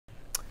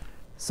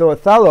So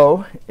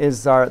Othello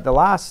is the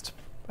last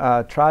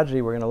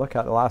tragedy we're going to look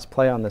at, the last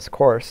play on this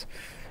course.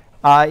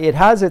 It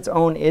has its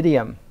own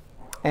idiom,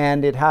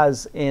 and it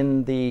has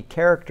in the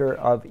character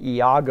of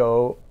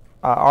Iago,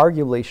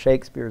 arguably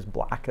Shakespeare's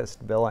blackest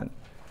villain.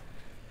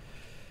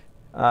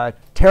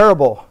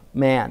 Terrible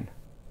man.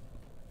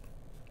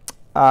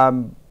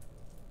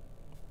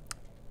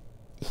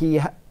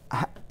 He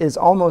is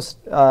almost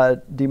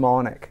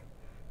demonic.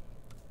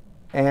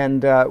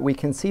 And we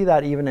can see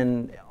that even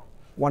in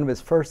one of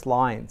his first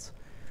lines.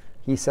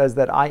 He says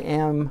that I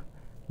am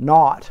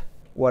not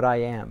what I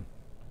am,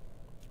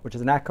 which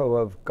is an echo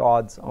of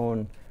God's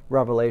own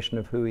revelation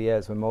of who he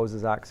is. When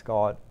Moses asks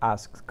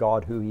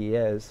God who he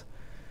is,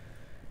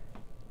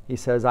 he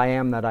says, I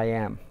am that I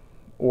am,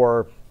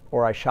 or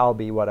I shall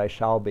be what I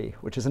shall be,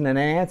 which isn't an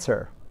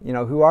answer. You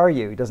know, who are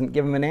you? He doesn't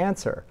give him an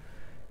answer.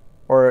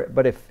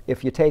 But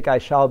if you take I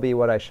shall be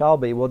what I shall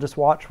be, well, just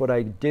watch what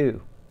I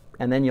do,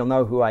 and then you'll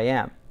know who I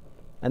am.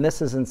 And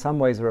this is in some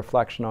ways a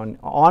reflection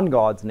on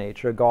God's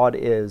nature. God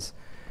is,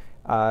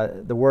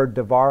 the word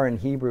davar in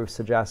Hebrew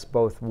suggests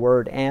both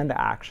word and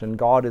action.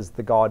 God is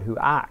the God who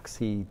acts.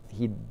 He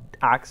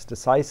acts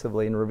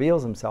decisively and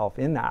reveals himself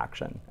in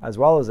action as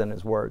well as in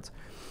his words.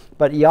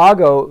 But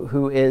Iago,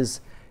 who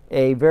is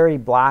a very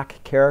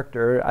black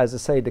character, as I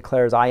say,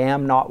 declares, I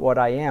am not what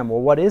I am. Well,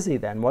 what is he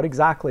then? What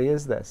exactly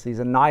is this? He's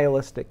a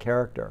nihilistic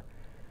character,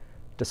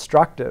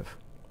 destructive,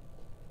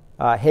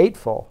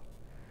 hateful.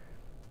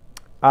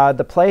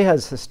 The play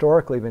has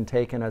historically been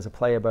taken as a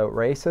play about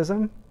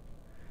racism.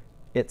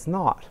 It's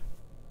not.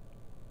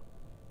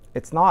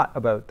 It's not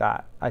about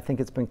that. I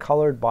think it's been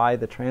colored by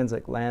the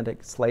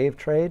transatlantic slave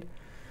trade,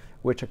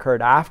 which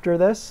occurred after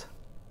this.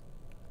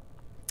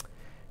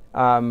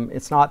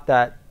 It's not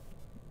that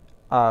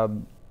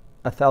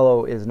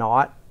Othello is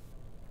not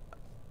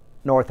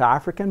North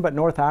African, but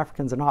North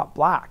Africans are not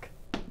black.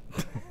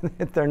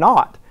 They're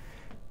not.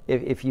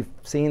 If you've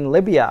seen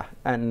Libya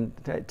and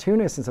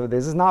Tunis and so,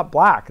 this is not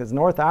black. It's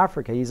North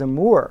Africa. He's a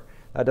Moor.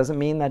 That doesn't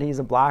mean that he's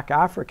a black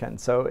African.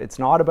 So it's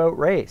not about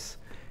race.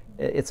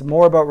 It's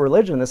more about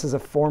religion. This is a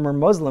former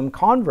Muslim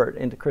convert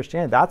into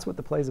Christianity. That's what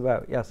the play's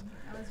about. Yes?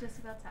 I was just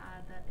about to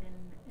add that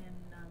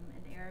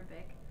in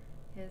Arabic,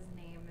 his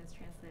name is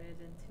translated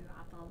into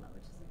Othello,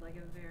 which is like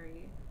a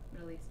very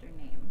Middle Eastern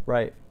name.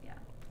 Right.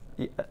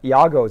 Yeah.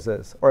 Iago's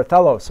is, or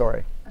Othello,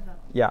 sorry. Othello.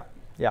 Yeah,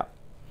 yeah.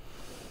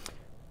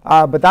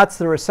 But that's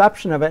the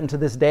reception of it, and to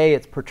this day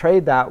it's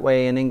portrayed that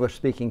way in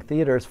English-speaking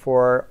theaters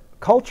for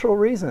cultural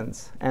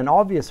reasons and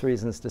obvious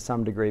reasons to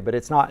some degree, but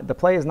it's not, the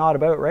play is not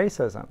about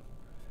racism.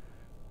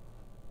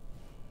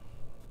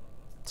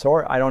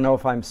 Sorry, I don't know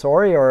if I'm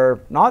sorry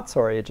or not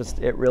sorry,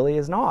 it really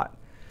is not.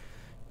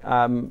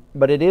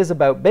 But it is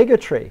about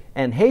bigotry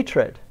and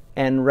hatred,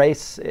 and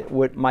race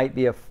might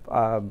be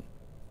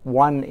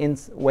one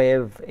way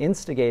of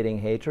instigating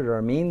hatred or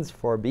a means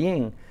for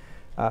being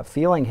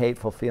feeling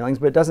hateful feelings,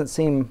 but it doesn't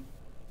seem,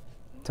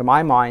 to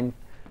my mind,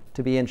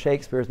 to be in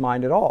Shakespeare's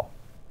mind at all.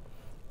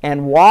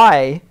 And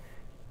why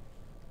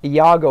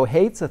Iago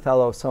hates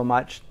Othello so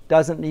much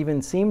doesn't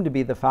even seem to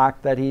be the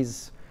fact that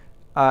he's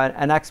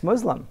an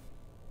ex-Muslim.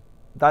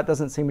 That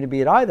doesn't seem to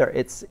be it either.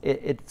 It's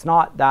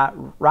not that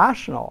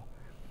rational.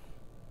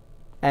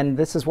 And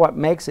this is what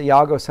makes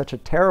Iago such a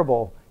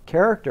terrible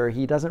character.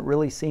 He doesn't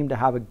really seem to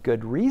have a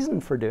good reason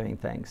for doing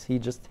things. He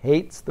just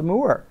hates the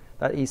Moor.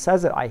 He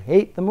says it, I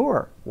hate the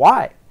Moor.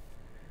 Why?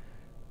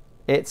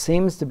 It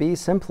seems to be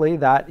simply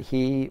that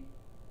he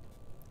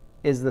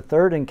is the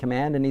third in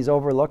command and he's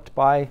overlooked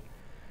by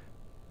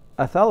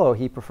Othello.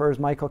 He prefers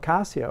Michael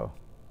Cassio.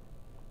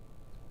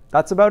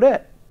 That's about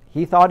it.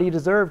 He thought he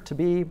deserved to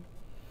be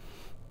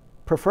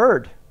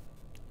preferred.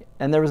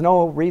 And there was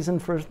no reason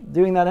for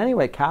doing that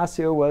anyway.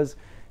 Cassio was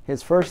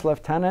his first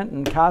lieutenant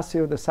and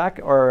Cassio the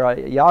second, or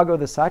Iago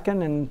the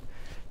second, and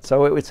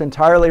so it was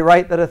entirely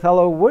right that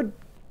Othello would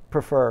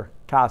prefer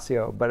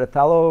Cassio, but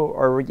Othello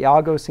or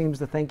Iago seems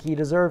to think he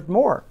deserved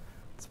more.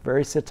 It's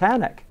very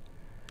satanic.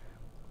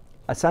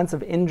 A sense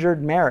of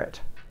injured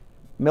merit,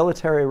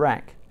 military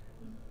rank.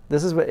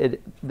 This is what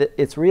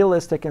it's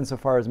realistic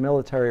insofar as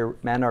military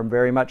men are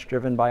very much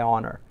driven by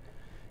honor.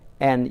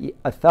 And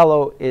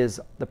Othello is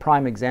the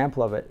prime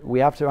example of it. We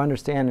have to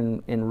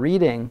understand in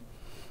reading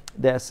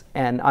this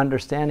and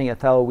understanding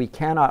Othello, we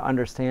cannot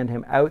understand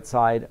him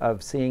outside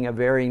of seeing a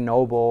very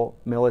noble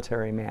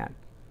military man.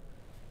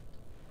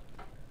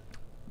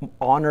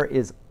 Honor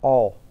is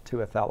all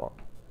to Othello.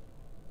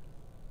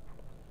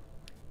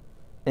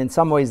 In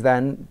some ways,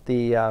 then,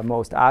 the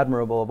most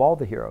admirable of all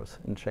the heroes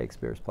in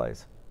Shakespeare's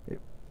plays,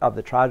 of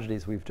the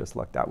tragedies we've just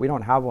looked at. We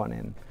don't have one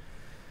in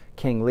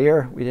King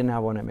Lear. We didn't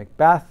have one in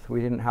Macbeth.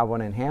 We didn't have one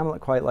in Hamlet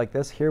quite like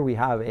this. Here we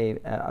have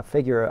a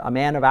figure, a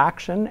man of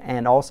action,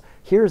 and also,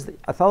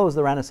 Othello's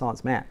the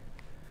Renaissance man.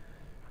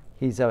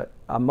 He's a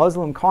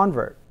Muslim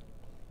convert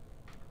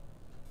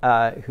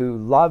who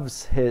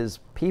loves his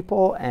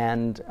people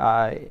and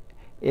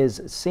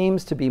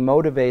seems to be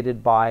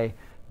motivated by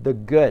the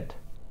good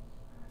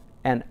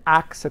and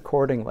acts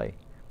accordingly.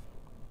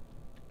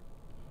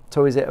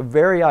 So he's a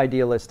very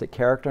idealistic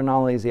character. Not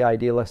only is he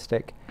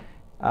idealistic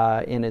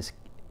in his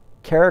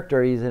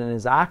character, he's in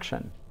his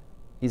action.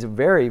 He's a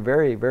very,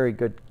 very, very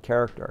good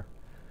character.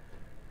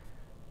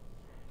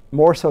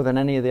 More so than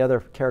any of the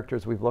other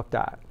characters we've looked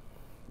at.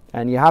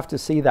 And you have to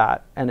see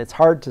that, and it's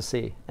hard to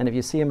see. And if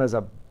you see him as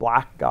a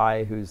black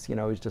guy who's, you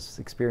know, who's just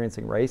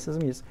experiencing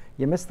racism,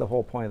 you miss the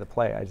whole point of the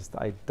play.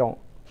 I don't.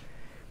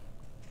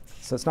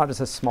 So it's not just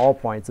a small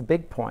point, it's a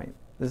big point.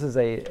 This is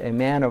a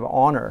man of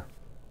honor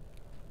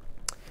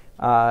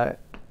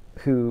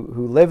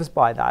who lives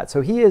by that. So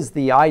he is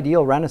the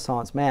ideal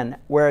Renaissance man,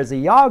 whereas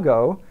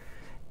Iago,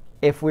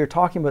 if we're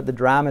talking about the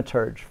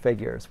dramaturge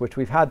figures, which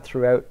we've had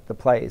throughout the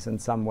plays in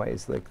some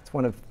ways, like it's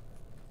one of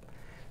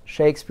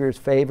Shakespeare's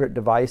favorite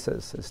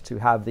devices is to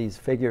have these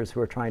figures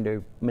who are trying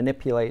to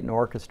manipulate and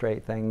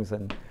orchestrate things.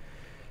 And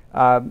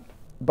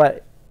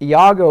but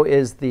Iago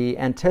is the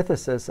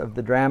antithesis of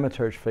the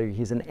dramaturge figure.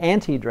 He's an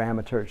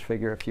anti-dramaturge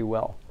figure, if you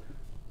will.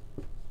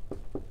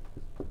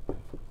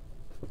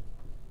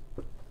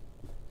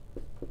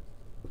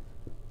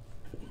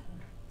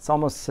 It's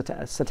almost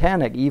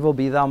satanic. Evil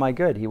be thou my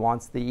good. He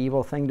wants the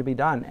evil thing to be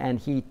done. And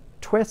he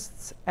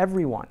twists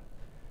everyone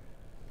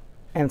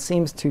and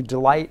seems to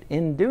delight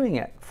in doing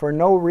it for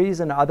no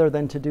reason other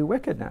than to do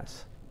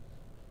wickedness.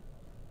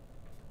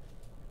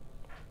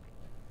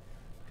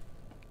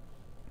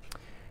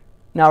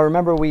 Now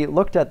remember, we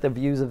looked at the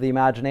views of the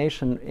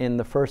imagination in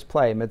the first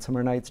play,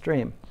 Midsummer Night's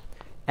Dream,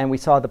 and we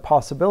saw the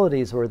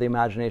possibilities where the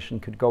imagination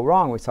could go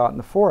wrong. We saw it in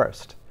the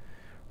forest,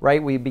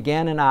 right? We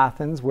began in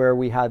Athens, where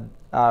we had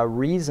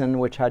reason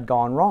which had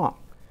gone wrong.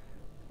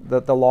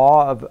 The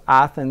law of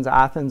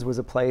Athens was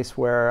a place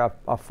where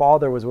a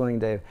father was willing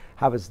to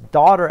have his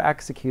daughter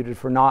executed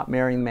for not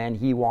marrying the man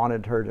he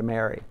wanted her to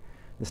marry.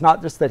 It's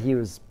not just that he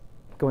was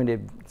going to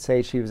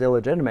say she was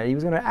illegitimate, he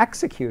was going to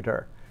execute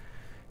her.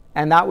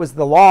 And that was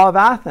the law of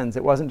Athens.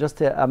 It wasn't just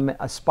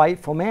a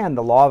spiteful man.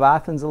 The law of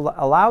Athens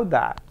allowed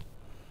that.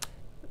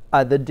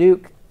 The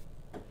duke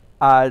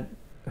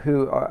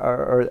who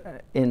are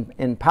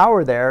in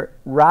power there,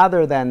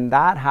 rather than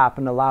that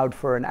happen, allowed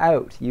for an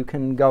out. You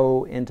can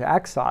go into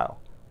exile.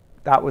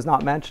 That was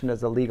not mentioned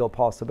as a legal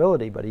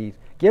possibility, but he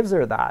gives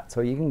her that. So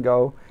you can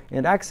go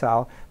into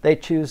exile. They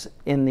choose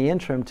in the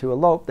interim to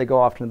elope. They go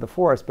off into the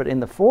forest. But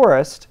in the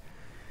forest,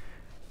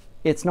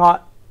 it's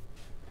not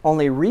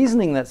only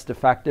reasoning that's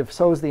defective,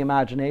 so is the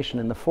imagination.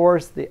 In the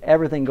forest,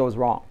 everything goes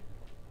wrong.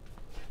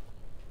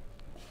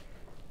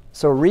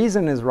 So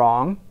reason is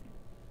wrong.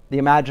 The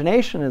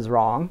imagination is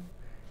wrong,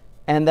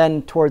 and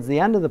then towards the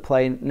end of the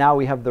play, now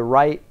we have the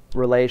right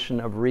relation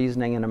of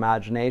reasoning and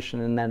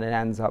imagination, and then it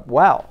ends up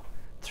well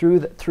through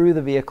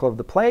the vehicle of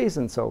the plays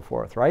and so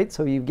forth, right?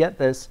 So you get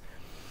this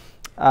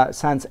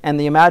sense, and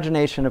the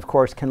imagination, of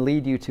course, can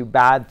lead you to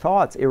bad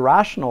thoughts,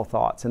 irrational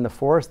thoughts. In the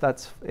forest,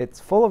 it's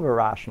full of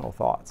irrational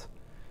thoughts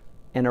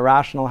and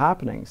irrational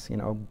happenings. You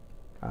know,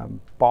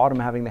 Bottom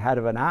having the head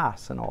of an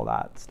ass and all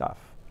that stuff.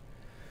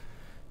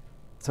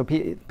 So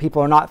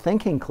people are not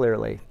thinking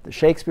clearly.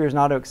 Shakespeare is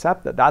not to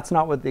accept that. That's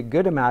not what the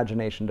good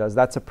imagination does.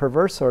 That's a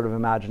perverse sort of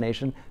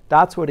imagination.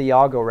 That's what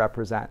Iago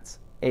represents.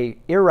 A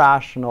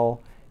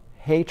irrational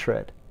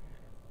hatred,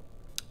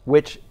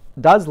 which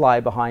does lie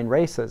behind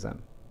racism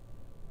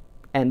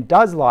and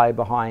does lie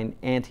behind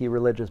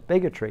anti-religious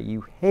bigotry.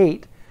 You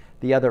hate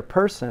the other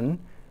person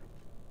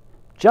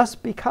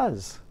just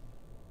because.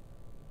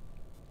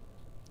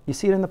 You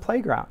see it in the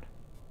playground.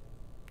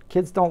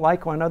 Kids don't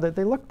like one another.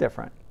 They look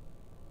different.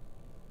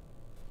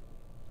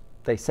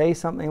 They say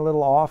something a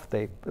little off,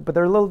 but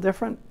they're a little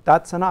different.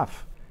 That's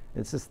enough.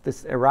 It's just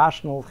this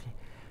irrational,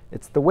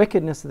 it's the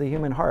wickedness of the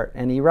human heart,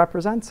 and he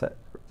represents it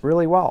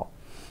really well.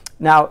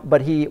 Now,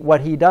 but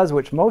what he does,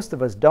 which most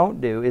of us don't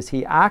do, is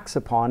he acts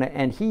upon it,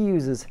 and he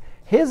uses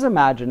his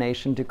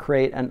imagination to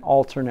create an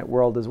alternate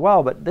world as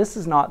well. But this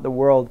is not the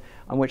world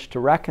on which to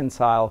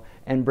reconcile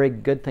and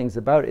bring good things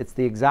about. It's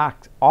the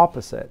exact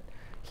opposite.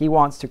 He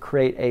wants to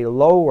create a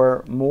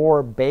lower,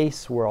 more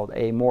base world,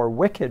 a more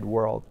wicked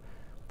world,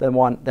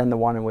 than the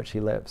one in which he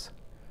lives.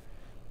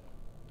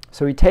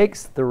 So he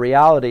takes the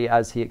reality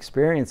as he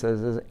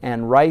experiences it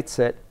and writes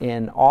it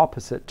in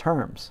opposite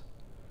terms.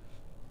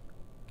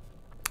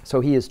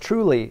 So he is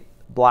truly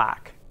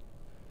black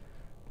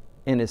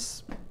in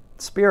his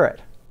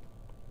spirit.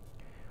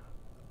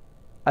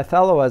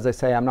 Othello, as I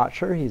say, I'm not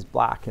sure he's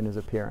black in his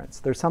appearance.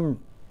 There's some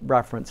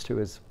reference to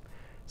his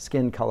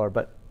skin color,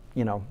 but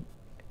you know,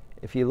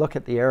 if you look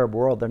at the Arab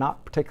world, they're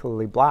not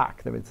particularly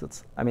black. I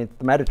mean,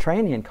 the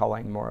Mediterranean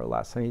coloring, more or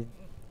less. I mean,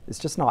 it's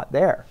just not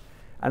there.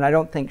 And I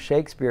don't think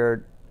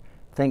Shakespeare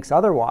thinks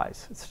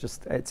otherwise.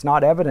 It's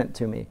not evident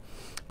to me.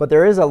 But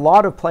there is a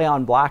lot of play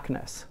on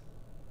blackness.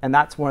 And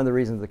that's one of the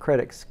reasons the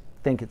critics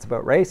think it's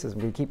about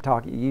racism. We keep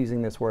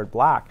using this word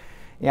black.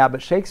 Yeah,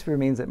 but Shakespeare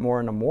means it more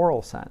in a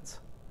moral sense,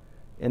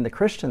 in the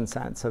Christian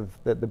sense of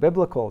the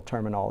biblical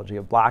terminology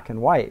of black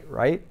and white,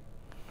 right?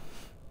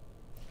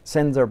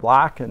 Sins are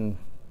black and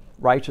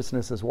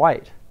righteousness is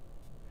white.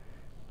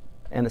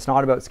 And it's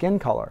not about skin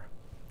color.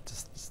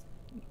 Just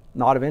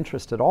not of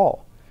interest at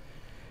all.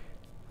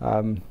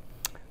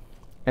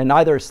 And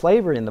neither is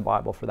slavery in the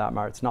Bible, for that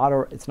matter.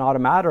 It's not a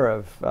matter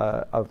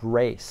of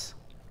race.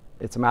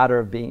 It's a matter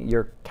of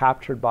you're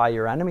captured by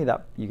your enemy,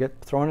 that you get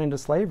thrown into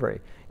slavery.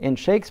 In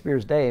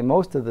Shakespeare's day,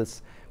 most of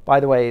this, by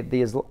the way,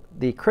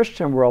 the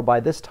Christian world by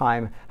this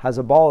time has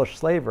abolished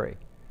slavery.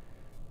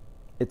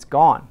 It's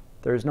gone.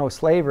 There's no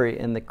slavery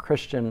in the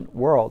Christian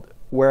world,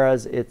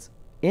 whereas it's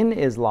in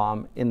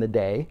Islam in the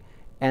day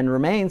and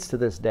remains to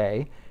this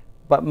day,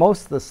 but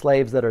most of the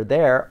slaves that are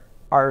there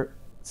are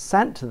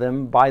sent to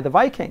them by the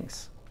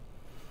Vikings.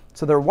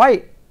 So they're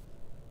white.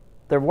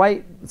 They're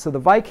white. So the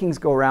Vikings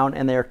go around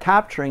and they're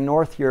capturing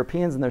North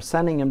Europeans and they're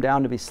sending them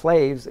down to be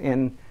slaves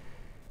in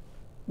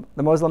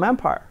the Muslim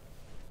Empire.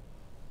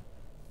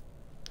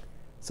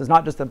 So it's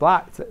not just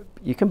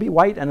you can be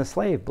white and a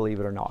slave, believe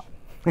it or not.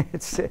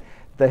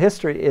 The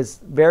history is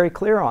very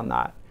clear on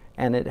that,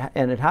 and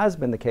it has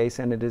been the case,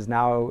 and it is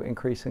now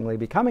increasingly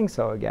becoming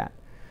so again.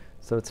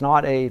 So it's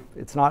not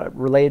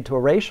related to a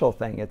racial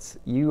thing. It's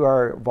you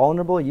are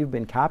vulnerable, you've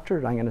been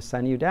captured, I'm going to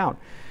send you down.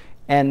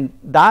 And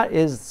that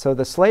is, so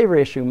the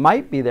slavery issue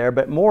might be there,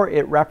 but more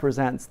it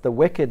represents the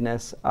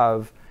wickedness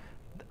of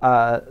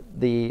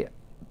the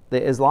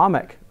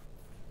Islamic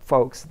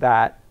folks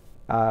that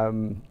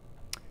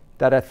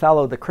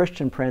Othello, the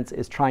Christian prince,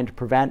 is trying to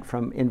prevent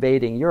from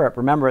invading Europe.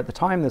 Remember, at the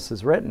time this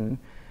is written,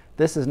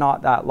 this is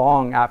not that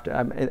long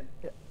after.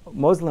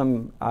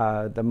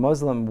 The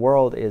Muslim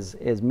world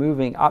is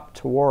moving up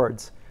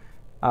towards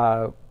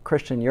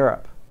Christian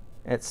Europe.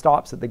 It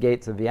stops at the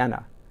gates of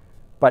Vienna,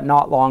 but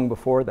not long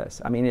before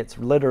this. I mean, it's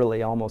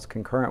literally almost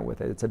concurrent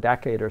with it. It's a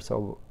decade or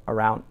so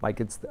around, like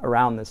it's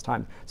around this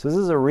time. So this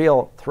is a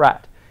real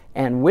threat.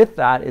 And with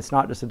that, it's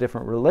not just a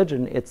different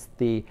religion, it's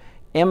the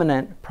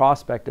imminent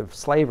prospect of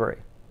slavery.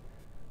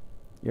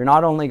 You're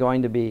not only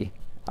going to be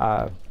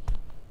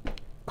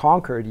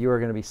conquered, you are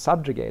going to be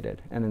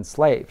subjugated and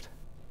enslaved.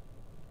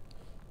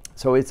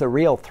 So it's a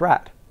real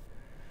threat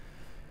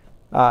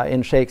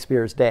in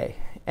Shakespeare's day.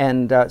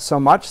 And so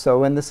much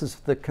so, and this is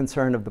the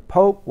concern of the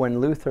Pope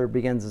when Luther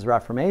begins his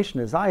Reformation,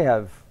 is I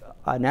have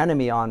an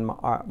enemy on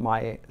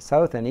my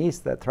south and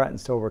east that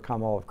threatens to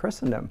overcome all of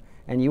Christendom.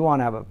 And you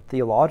want to have a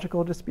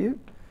theological dispute?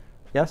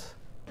 Yes?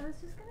 I was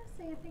just going to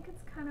say, I think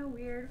it's kind of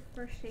weird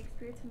for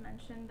Shakespeare to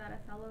mention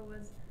that Othello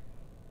was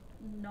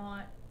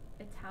not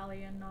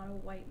Italian, not a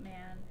white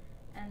man,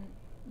 and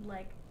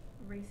like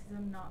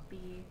racism not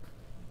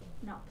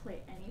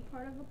play any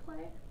part of the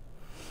play.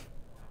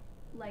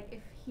 Like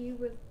if he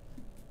was,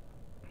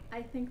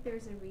 I think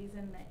there's a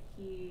reason that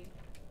he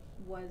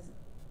was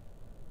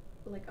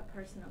like a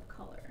person of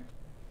color,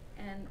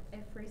 and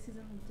if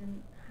racism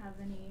didn't have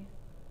any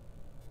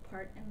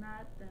part in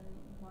that, then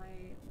why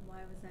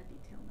was that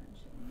detail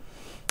mentioned?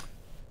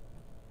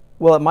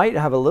 Well, it might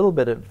have a little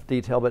bit of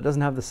detail, but it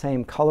doesn't have the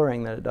same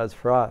coloring that it does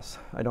for us.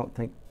 I don't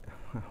think,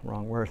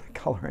 wrong word,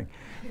 coloring.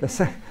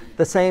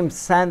 The same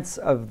sense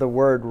of the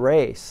word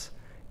race.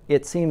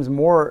 It seems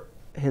more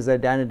his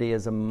identity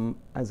as an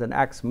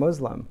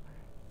ex-Muslim,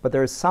 but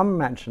there's some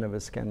mention of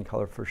his skin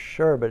color for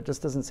sure, but it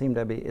just doesn't seem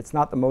to be, it's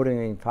not the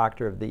motivating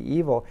factor of the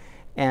evil,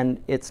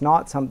 and it's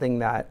not something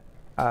that,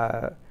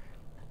 I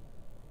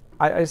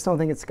just don't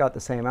think it's got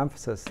the same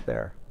emphasis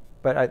there.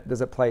 But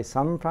does it play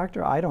some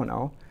factor? I don't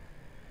know.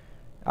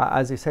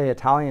 As you say,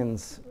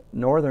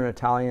 Northern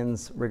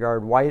Italians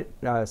regard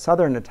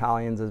Southern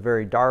Italians as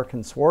very dark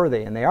and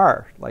swarthy, and they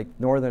are. Like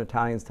Northern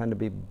Italians tend to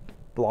be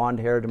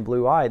blonde-haired and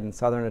blue-eyed, and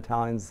Southern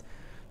Italians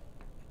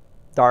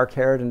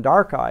dark-haired and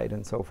dark-eyed,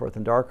 and so forth,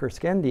 and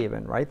darker-skinned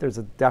even, right? There's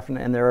a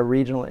definite, and there are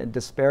regional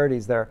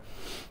disparities there.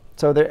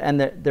 So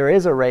there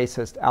is a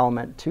racist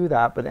element to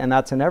that, and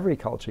that's in every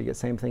culture. You get the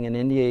same thing in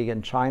India, you get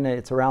in China,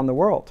 it's around the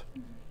world,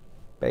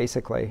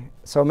 basically.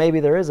 So maybe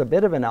there is a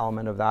bit of an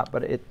element of that,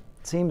 but it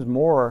seems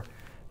more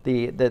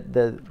the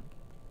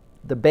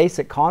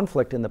basic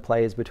conflict in the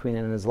play is between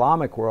an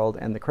Islamic world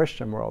and the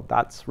Christian world.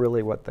 That's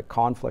really what the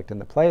conflict in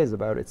the play is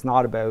about. It's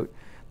not about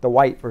the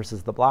white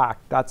versus the black.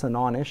 That's a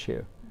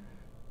non-issue.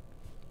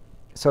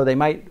 So they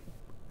might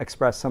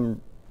express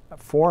some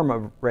form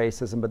of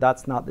racism, but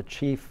that's not the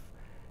chief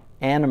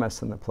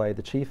animus in the play.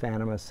 The chief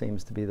animus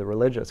seems to be the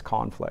religious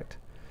conflict.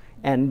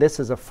 And this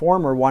is a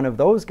former one of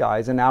those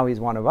guys, and now he's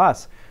one of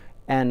us.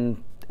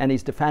 And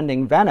he's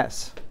defending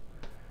Venice.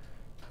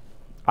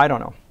 I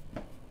don't know.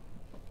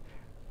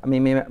 I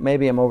mean,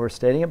 maybe I'm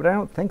overstating it, but I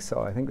don't think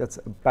so. I think that's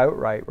about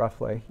right,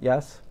 roughly.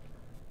 Yes?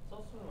 It's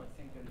also, I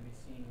think, going to be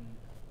seen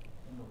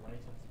in the light of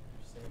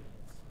the Crusades.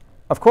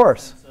 Of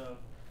course. And so,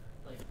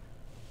 like,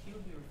 he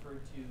would be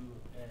referred to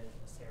as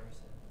a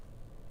Saracen.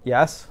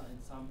 Yes.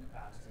 In some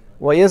capacity.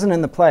 Well, he isn't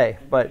in the play,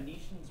 and but the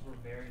Venetians were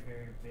very,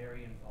 very,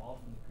 very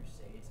involved in the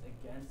Crusades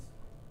against.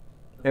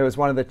 It was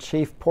one of the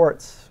chief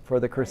ports for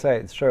the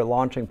Crusades, sure,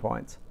 launching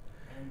points.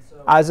 And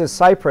so, As is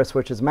Cyprus,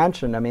 which is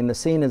mentioned. I mean, the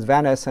scene is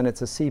Venice, and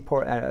it's a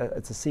seaport.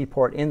 It's a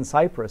seaport in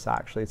Cyprus,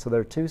 actually. So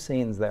there are two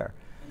scenes there.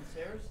 and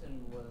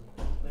Saracen was,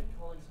 like,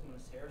 calling someone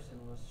a Saracen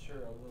was sure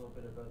a little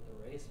bit about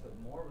the race, but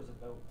more was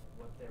about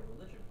what their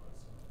religion was.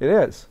 It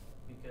is.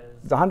 Because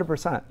It's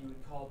 100%. you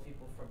would call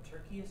people from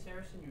Turkey a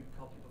Saracen, you would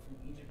call people from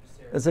Egypt a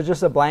Saracen. It's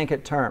just a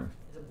blanket term.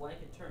 It's a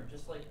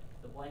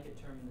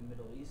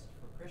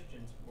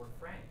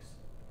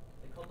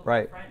called the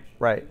Right. French.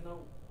 Right. Even though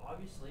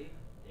obviously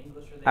the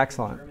English are there,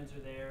 Excellent. the Germans are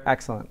there.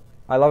 Excellent.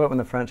 I love it when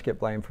the French get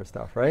blamed for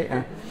stuff, right?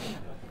 Yeah.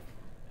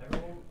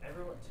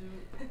 Everyone to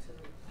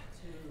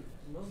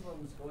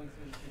Muslims going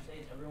through the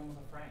Crusades, everyone was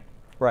a Frank.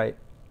 Right.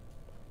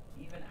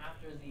 Even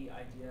after the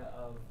idea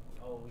of,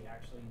 oh, we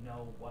actually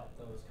know what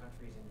those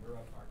countries in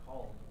Europe are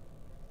called,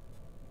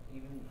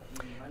 even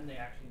when they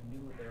actually knew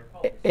what they were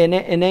called.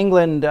 In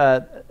England,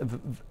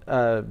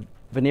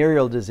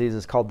 venereal disease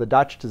is called the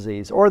Dutch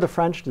disease or the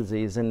French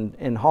disease.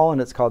 In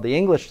Holland, it's called the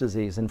English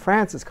disease. In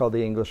France, it's called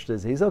the English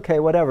disease. Okay,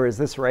 whatever. Is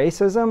this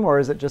racism, or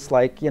is it just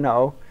like, you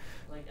know,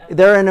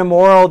 they're an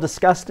immoral,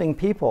 disgusting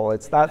people?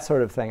 It's that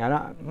sort of thing. I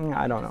don't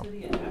know.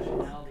 Ethnicity and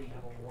nationality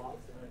have a lot,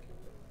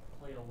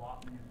 played a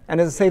lot.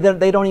 And as I say,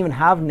 they don't even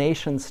have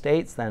nation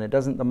states. Then it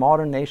doesn't. The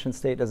modern nation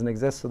state doesn't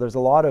exist. So there's a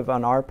lot of,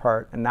 on our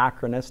part,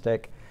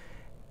 anachronistic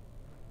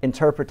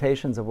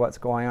interpretations of what's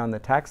going on in the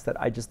text that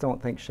I just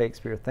don't think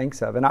Shakespeare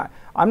thinks of. And I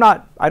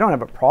don't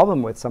have a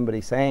problem with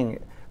somebody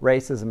saying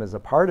racism is a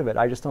part of it.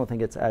 I just don't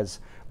think it's as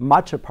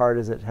much a part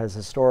as it has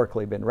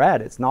historically been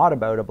read. It's not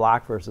about a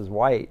black versus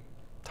white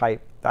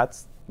type.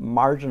 That's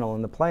marginal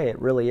in the play. It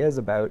really is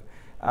about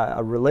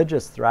a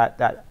religious threat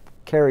that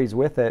carries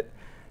with it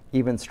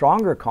even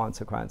stronger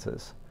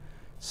consequences,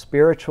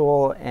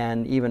 spiritual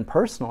and even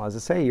personal. As I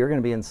say, you're going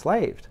to be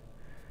enslaved.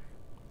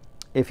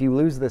 If you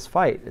lose this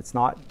fight, it's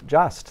not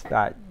just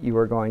that you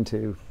are going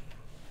to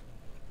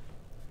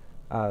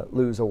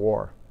lose a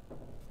war.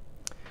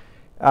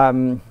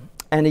 And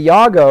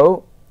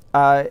Iago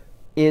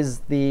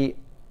is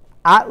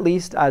at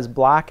least as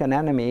black an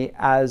enemy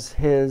as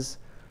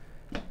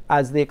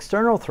the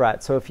external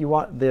threat. So if you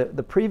want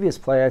the previous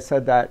play, I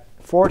said that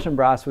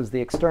Fortinbras was the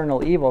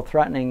external evil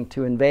threatening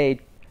to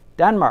invade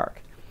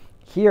Denmark.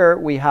 Here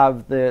we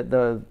have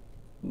the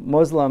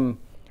Muslim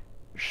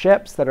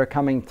ships that are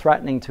coming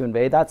threatening to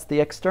invade. That's the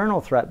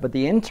external threat, but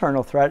the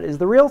internal threat is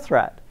the real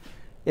threat.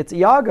 It's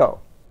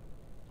Iago.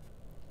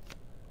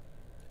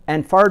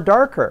 And far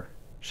darker.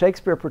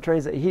 Shakespeare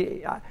portrays it.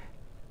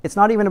 It's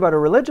not even about a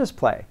religious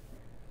play.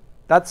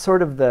 That's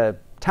sort of the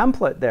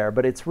template there,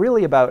 but it's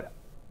really about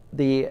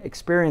the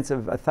experience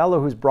of Othello,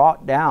 who's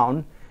brought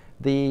down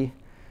the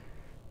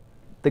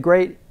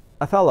great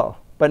Othello.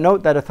 But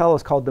note that Othello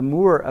is called the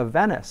Moor of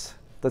Venice.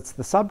 That's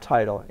the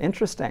subtitle.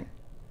 Interesting.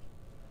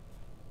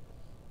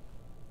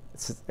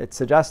 It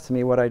suggests to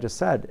me what I just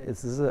said.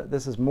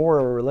 This is more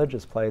a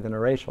religious play than a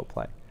racial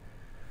play.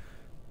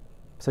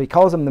 So he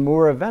calls him the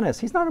Moor of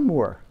Venice. He's not a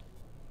Moor.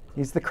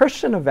 He's the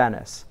Christian of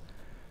Venice.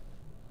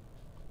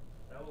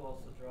 That will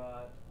also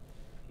draw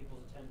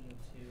people's attention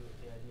to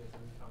the idea of the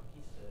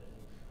Reconquista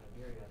in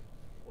Iberia,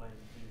 when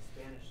the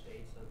Spanish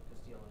states of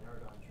Castile and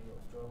Aragon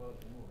drove out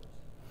the Moors.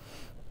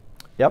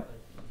 Yep.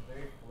 It's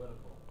very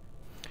political.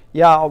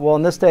 Yeah, well,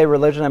 in this day,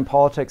 religion and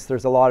politics,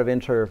 there's a lot of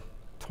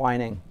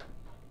intertwining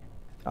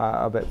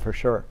of it for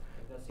sure.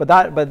 But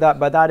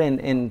that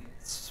in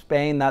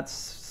Spain, that's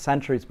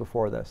centuries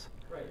before this.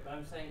 Right, but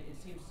I'm saying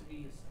it seems to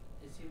be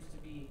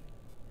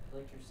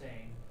like you're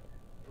saying,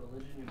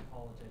 religion and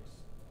politics,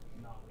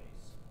 not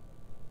race.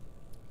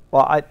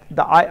 Well,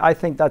 I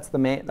think that's the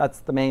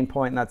main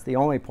point, and that's the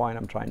only point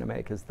I'm trying to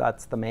make, is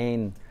that's the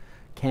main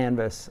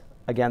canvas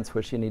against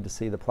which you need to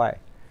see the play.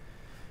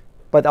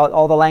 But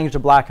all the language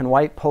of black and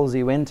white pulls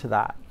you into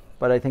that.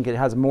 But I think it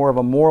has more of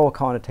a moral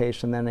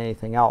connotation than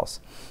anything else.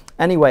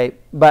 Anyway,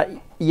 but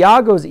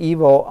Iago's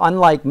evil,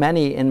 unlike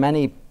in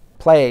many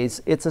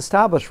plays, it's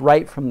established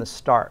right from the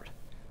start.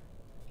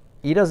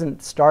 He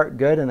doesn't start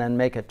good and then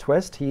make a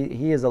twist.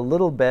 He is a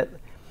little bit.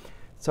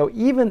 So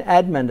even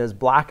Edmund, as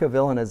black a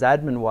villain as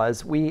Edmund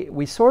was,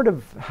 we sort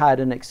of had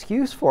an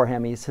excuse for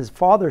him. His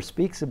father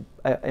speaks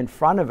in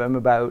front of him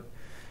about,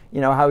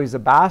 how he's a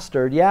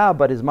bastard. Yeah,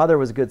 but his mother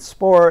was a good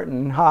sport,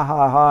 and ha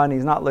ha ha, and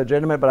he's not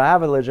legitimate, but I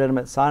have a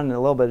legitimate son, and a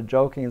little bit of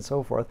joking and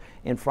so forth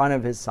in front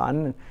of his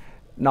son.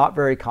 Not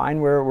very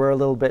kind. We're a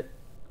little bit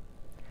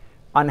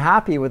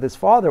unhappy with his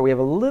father. We have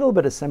a little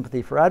bit of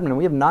sympathy for Edmund, and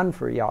we have none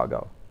for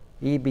Iago.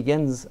 He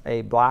begins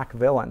a black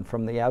villain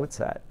from the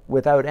outset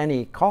without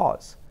any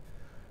cause.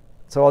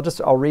 So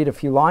I'll read a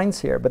few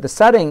lines here. But the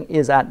setting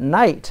is at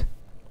night,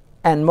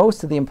 and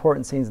most of the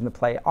important scenes in the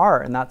play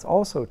are, and that's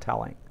also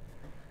telling.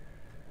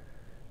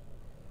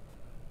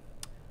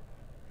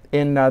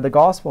 In the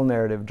gospel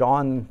narrative,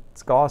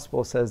 John's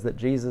gospel says that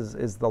Jesus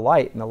is the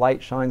light, and the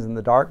light shines in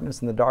the darkness,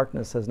 and the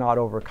darkness has not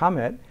overcome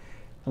it.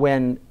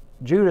 When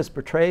Judas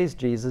betrays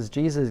Jesus,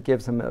 Jesus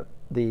gives him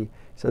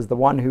says, the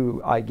one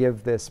who I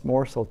give this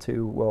morsel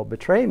to will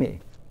betray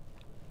me.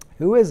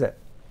 Who is it?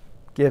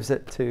 Gives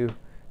it to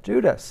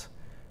Judas.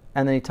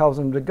 And then he tells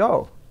him to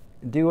go,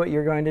 do what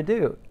you're going to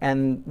do.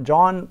 And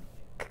John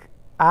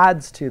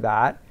adds to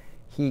that,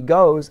 he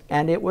goes,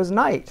 and it was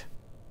night.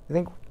 I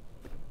think,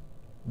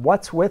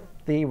 what's with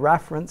the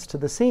reference to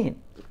the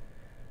scene?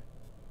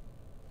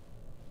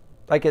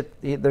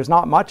 There's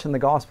not much in the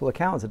gospel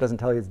accounts. It doesn't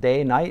tell you it's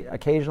day, night.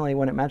 Occasionally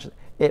when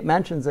it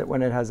mentions it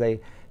when it has a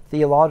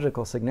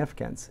theological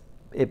significance.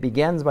 It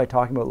begins by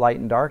talking about light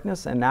and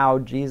darkness, and now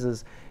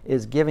Jesus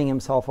is giving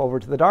himself over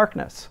to the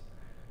darkness.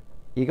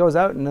 He goes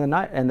out in the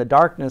night, and the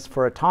darkness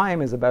for a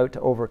time is about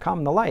to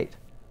overcome the light,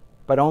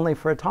 but only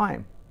for a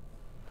time.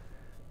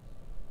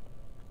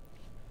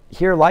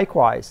 Here,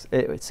 likewise,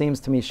 it seems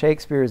to me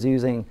Shakespeare is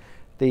using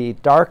the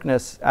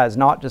darkness as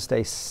not just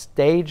a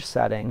stage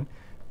setting,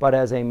 but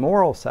as a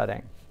moral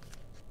setting.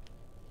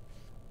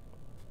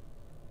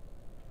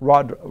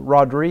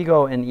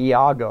 Rodrigo and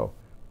Iago.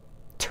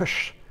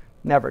 Tush,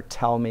 never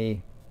tell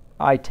me.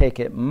 I take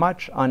it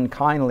much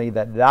unkindly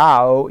that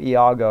thou,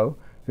 Iago,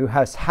 who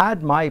hast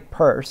had my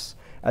purse,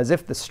 as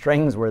if the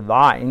strings were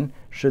thine,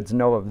 shouldst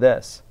know of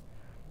this.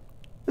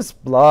 This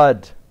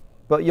blood,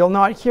 but you'll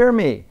not hear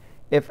me.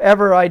 If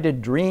ever I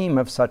did dream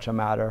of such a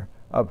matter,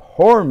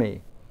 abhor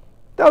me.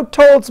 Thou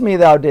toldst me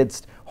thou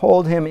didst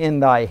hold him in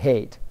thy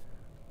hate.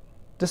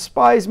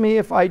 Despise me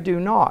if I do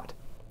not.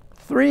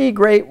 3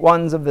 great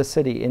ones of the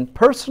city in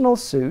personal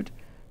suit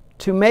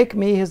to make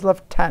me his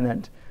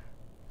lieutenant,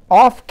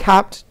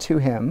 off-capped to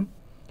him,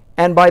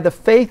 and by the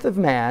faith of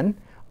man,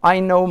 I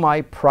know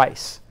my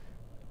price.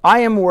 I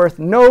am worth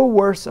no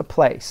worse a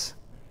place.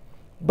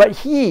 But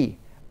he,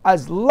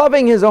 as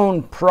loving his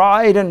own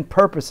pride and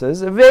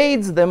purposes,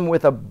 evades them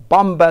with a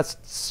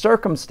bombast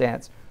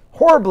circumstance,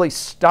 horribly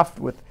stuffed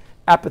with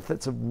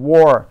epithets of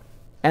war,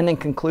 and in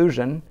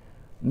conclusion,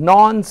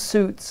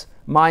 non-suits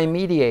my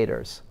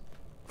mediators.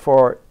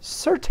 For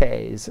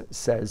certes,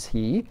 says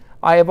he,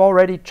 I have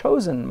already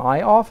chosen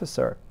my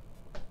officer.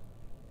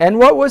 And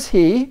what was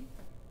he?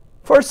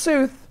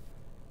 Forsooth,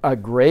 a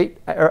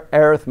great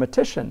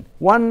arithmetician,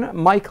 one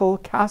Michael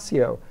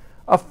Cassio,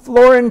 a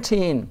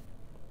Florentine,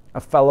 a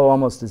fellow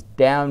almost as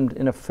damned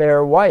in a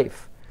fair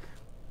wife,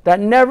 that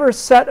never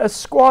set a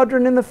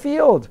squadron in the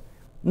field,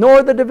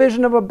 nor the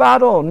division of a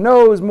battle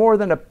knows more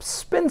than a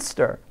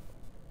spinster,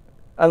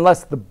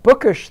 unless the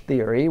bookish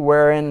theory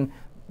wherein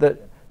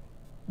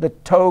the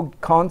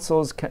togged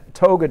consuls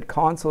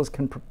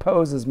can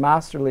propose as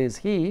masterly as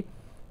he,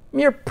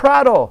 mere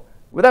prattle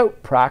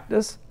without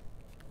practice,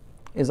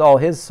 is all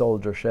his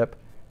soldiership.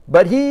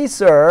 But he,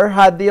 sir,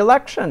 had the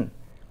election,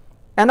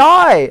 and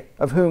I,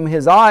 of whom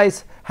his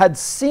eyes had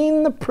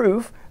seen the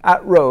proof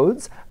at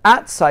Rhodes,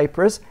 at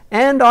Cyprus,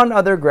 and on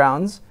other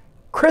grounds,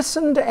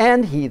 christened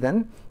and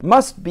heathen,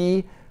 must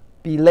be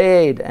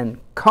belayed and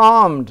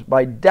calmed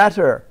by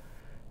debtor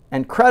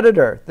and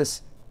creditor.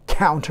 This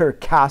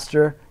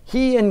countercaster,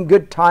 he in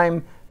good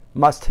time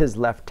must his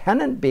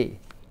lieutenant be,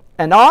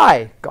 and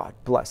I, God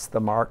bless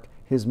the mark,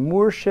 his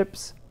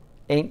moorship's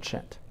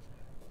ancient.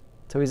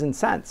 So he's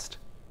incensed.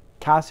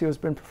 Cassio's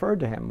been preferred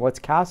to him. What's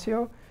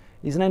Cassio?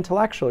 He's an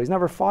intellectual. He's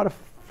never fought a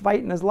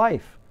fight in his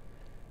life.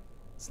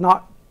 It's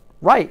not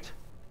right.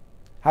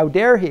 How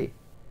dare he?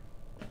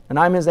 And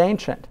I'm his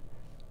ancient,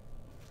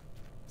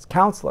 his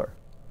counselor.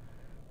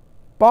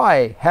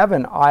 By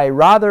heaven, I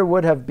rather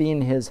would have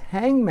been his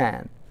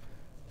hangman.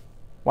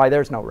 Why,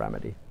 there's no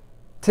remedy.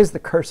 'Tis the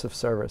curse of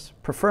service.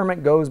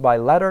 Preferment goes by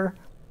letter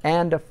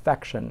and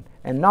affection,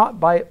 and not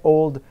by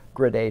old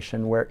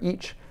gradation, where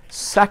each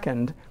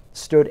second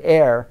stood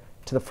heir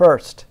to the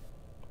first.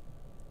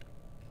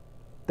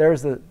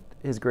 There's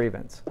his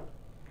grievance.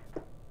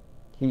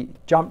 He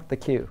jumped the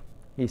queue,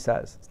 he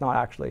says. It's not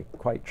actually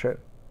quite true.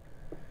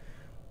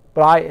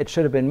 But it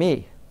should have been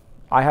me.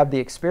 I have the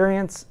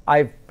experience.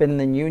 I've been in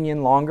the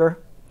union longer,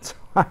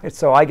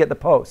 so I get the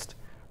post,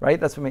 right?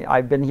 That's what I mean.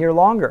 I've been here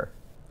longer.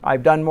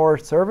 I've done more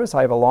service.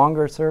 I have a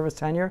longer service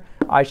tenure.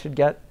 I should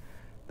get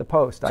the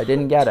post. I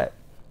didn't get it.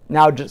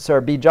 Now,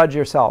 sir, be judge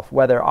yourself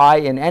whether I,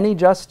 in any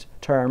just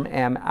term,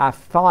 am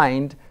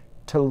affined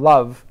to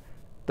love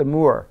the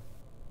Moor.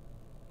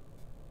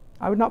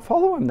 I would not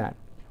follow him then.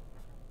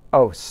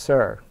 Oh,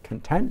 sir,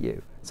 content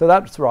you. So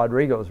that's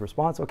Rodrigo's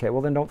response. Okay,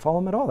 well then don't follow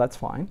him at all. That's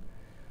fine.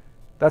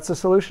 That's the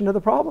solution to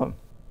the problem.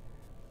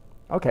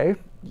 Okay,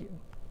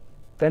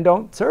 then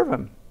don't serve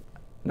him.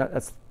 No,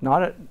 that's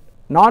not a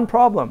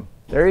non-problem.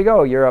 There you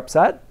go. You're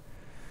upset.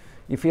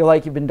 You feel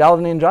like you've been dealt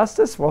an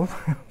injustice? Well,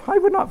 I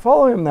would not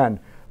follow him then.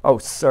 Oh,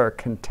 sir,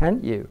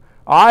 content you.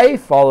 I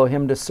follow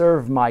him to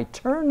serve my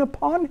turn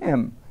upon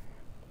him.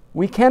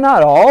 We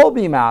cannot all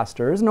be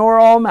masters, nor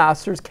all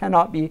masters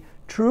cannot be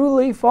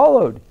truly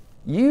followed.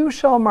 You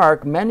shall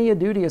mark many a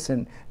duteous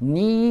and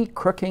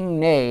knee-crooking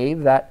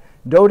knave that,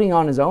 doting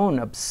on his own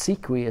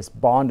obsequious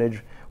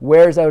bondage,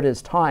 wears out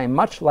his time,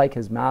 much like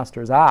his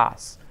master's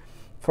ass.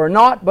 For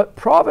naught but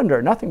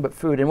provender, nothing but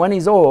food, and when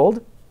he's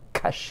old,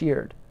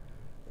 cashiered.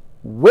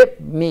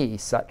 Whip me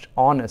such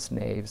honest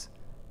knaves.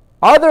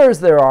 Others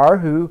there are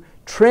who,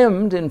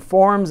 trimmed in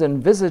forms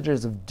and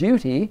visages of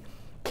duty,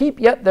 keep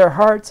yet their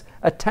hearts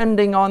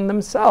attending on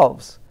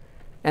themselves,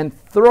 and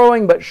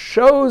throwing but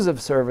shows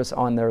of service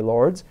on their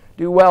lords,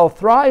 do well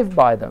thrive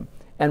by them,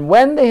 and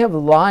when they have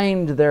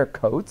lined their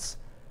coats,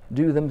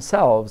 do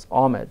themselves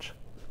homage.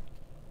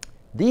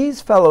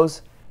 These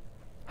fellows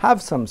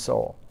have some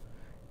soul,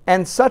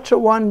 and such a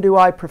one do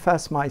I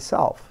profess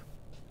myself.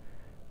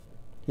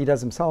 He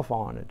does himself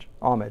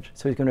homage,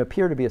 so he's going to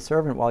appear to be a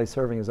servant while he's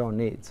serving his own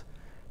needs.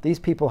 These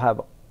people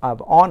have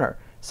honor.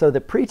 So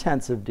the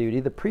pretense of duty,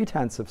 the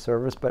pretense of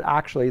service, but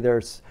actually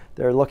they're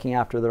looking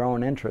after their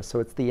own interests. So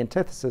it's the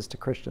antithesis to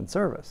Christian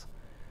service.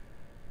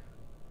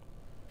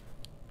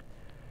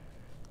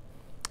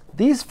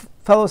 These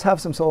fellows have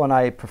some soul, and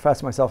I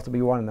profess myself to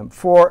be one of them.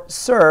 For,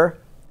 sir,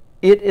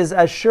 it is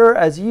as sure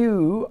as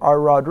you are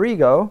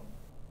Rodrigo.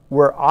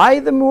 Were I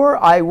the Moor,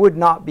 I would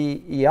not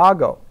be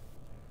Iago.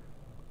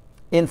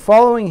 In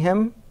following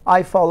him,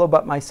 I follow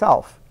but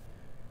myself.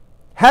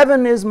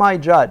 Heaven is my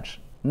judge,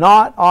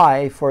 not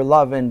I for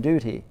love and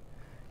duty,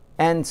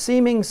 and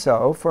seeming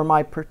so for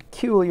my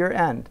peculiar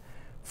end.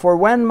 For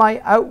when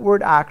my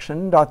outward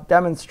action doth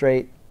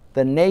demonstrate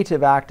the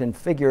native act and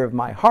figure of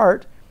my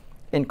heart,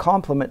 in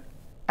compliment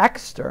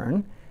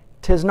extern,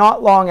 'tis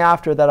not long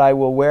after that I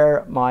will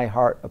wear my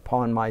heart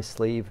upon my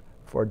sleeve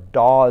for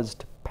daws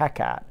to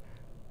peck at.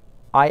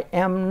 I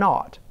am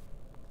not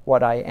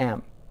what I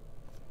am.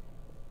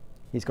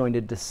 He's going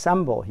to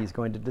dissemble, he's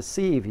going to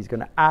deceive, he's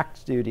going to act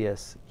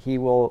studious. He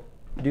will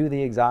do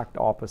the exact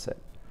opposite.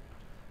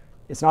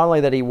 It's not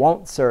only that he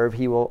won't serve,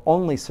 he will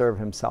only serve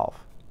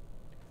himself.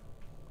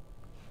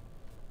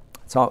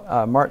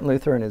 So Martin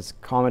Luther, in his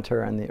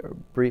commentary on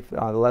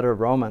the letter of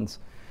Romans,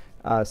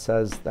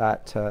 says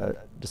that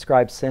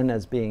describes sin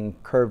as being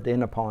curved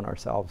in upon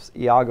ourselves.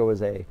 Iago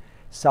is a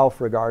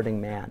self-regarding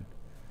man.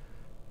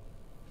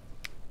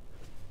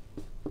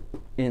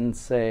 In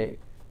se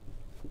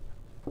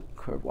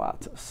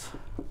curvatus.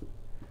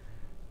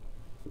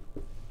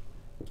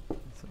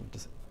 So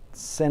just,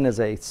 sin is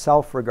a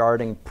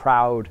self-regarding,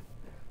 proud,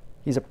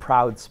 he's a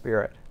proud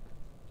spirit.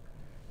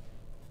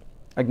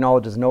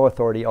 Acknowledges no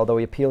authority, although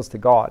he appeals to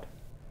God.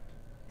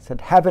 He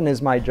said, heaven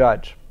is my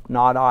judge,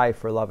 not I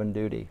for love and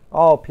duty.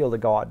 I'll appeal to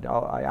God.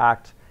 I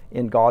act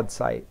in God's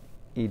sight.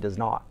 He does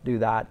not do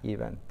that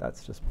even.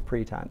 That's just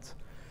pretense.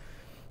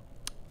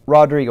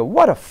 Rodrigo,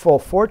 what a full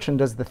fortune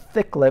does the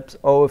thick lips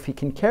owe if he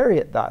can carry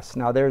it thus.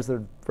 Now there's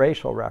the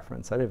racial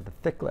reference. I have the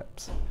thick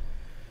lips.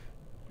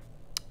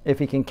 If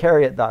he can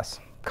carry it thus.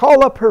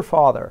 Call up her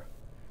father.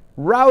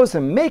 Rouse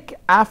him. Make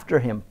after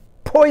him.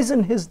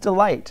 Poison his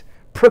delight.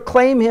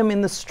 Proclaim him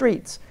in the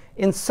streets.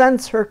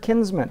 Incense her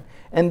kinsman.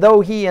 And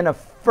though he in a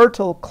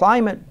fertile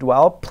climate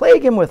dwell,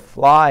 plague him with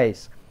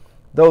flies.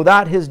 Though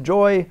that his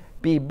joy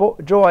be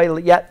joy,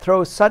 yet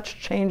throw such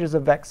changes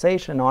of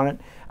vexation on it,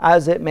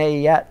 as it may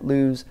yet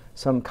lose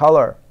some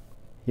color.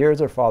 Here's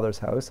her father's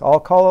house. I'll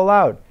call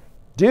aloud.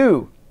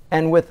 Do,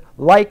 and with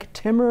like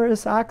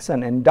timorous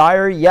accent and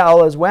dire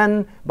yell, as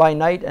when by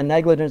night and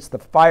negligence the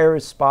fire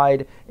is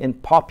spied in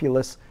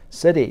populous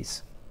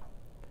cities.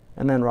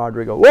 And then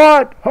Rodrigo,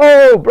 what?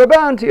 Ho,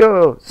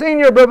 Brabantio!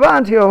 Senior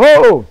Brabantio,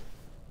 ho!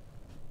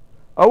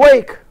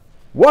 Awake!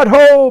 What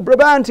ho,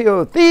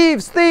 Brabantio!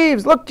 Thieves,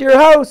 thieves! Look to your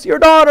house, your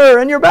daughter,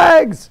 and your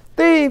bags!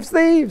 Thieves,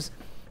 thieves!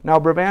 Now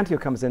Brabantio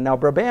comes in. Now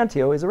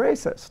Brabantio is a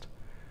racist.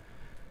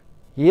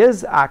 He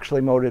is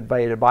actually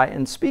motivated by it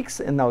and speaks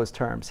in those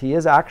terms. He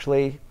is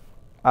actually,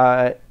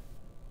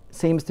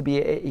 seems to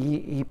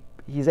be,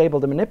 he's able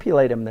to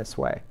manipulate him this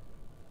way.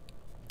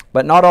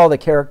 But not all the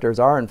characters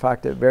are. In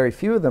fact, very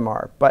few of them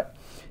are. But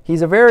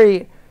he's a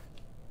very,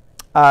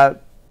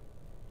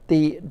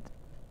 the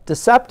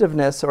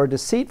deceptiveness or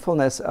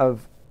deceitfulness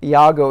of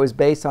Iago is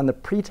based on the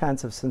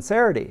pretense of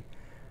sincerity.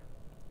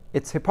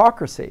 It's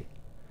hypocrisy.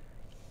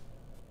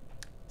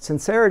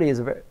 Sincerity is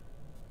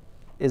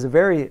a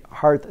very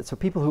hard, so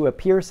people who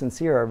appear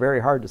sincere are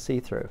very hard to see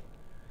through.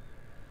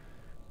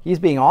 He's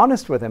being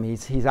honest with him.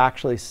 He's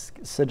actually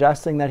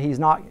suggesting that he's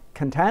not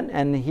content,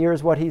 and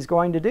here's what he's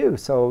going to do.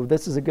 So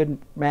this is a good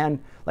man.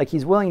 Like,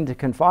 he's willing to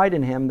confide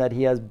in him that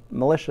he has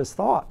malicious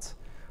thoughts.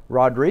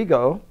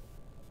 Rodrigo,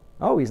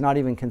 oh, he's not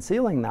even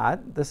concealing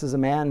that. This is a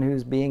man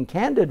who's being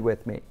candid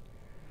with me.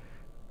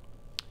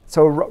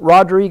 So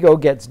Rodrigo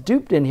gets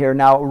duped in here.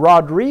 Now,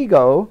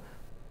 Rodrigo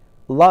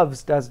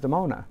loves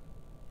Desdemona.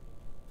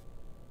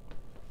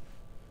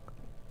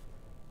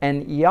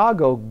 And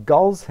Iago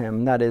gulls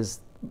him, that is,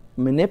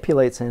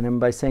 manipulates him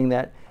by saying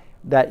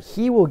that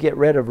he will get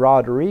rid of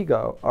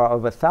Rodrigo, or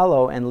of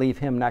Othello, and leave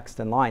him next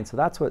in line. So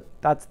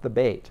that's the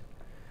bait.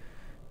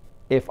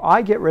 If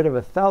I get rid of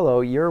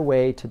Othello, your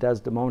way to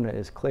Desdemona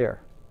is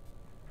clear.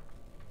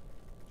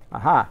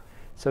 Aha.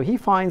 So he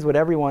finds what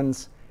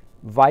everyone's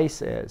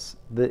vice is,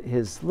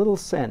 his little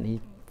sin.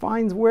 He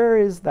finds where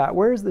is the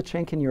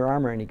chink in your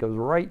armor, and he goes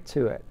right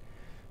to it.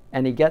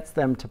 And he gets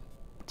them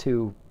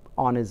to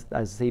on his,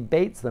 as he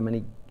baits them,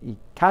 and he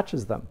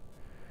catches them.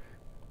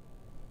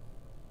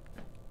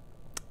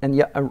 And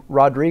yet,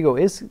 Rodrigo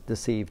is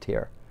deceived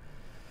here.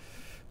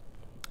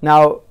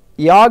 Now,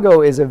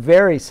 Iago is a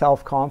very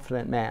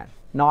self-confident man.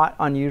 Not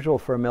unusual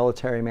for a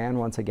military man,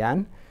 once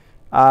again.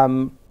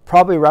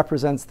 Probably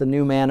represents the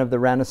new man of the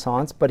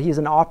Renaissance, but he's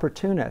an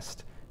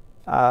opportunist.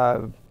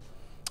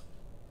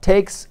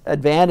 Takes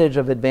advantage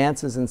of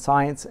advances in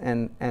science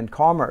and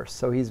commerce.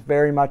 So he's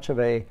very much of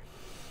an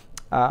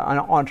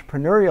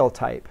entrepreneurial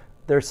type.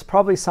 There's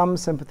probably some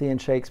sympathy in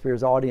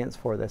Shakespeare's audience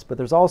for this, but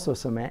there's also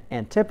some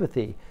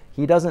antipathy.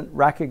 He doesn't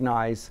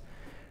recognize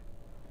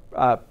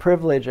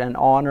privilege and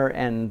honor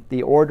and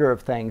the order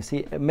of things.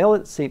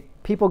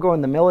 People go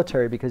in the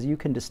military because you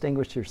can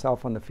distinguish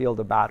yourself on the field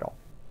of battle.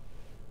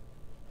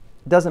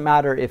 It doesn't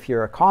matter if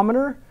you're a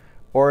commoner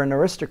or an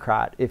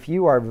aristocrat. If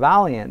you are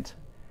valiant,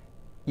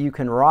 you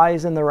can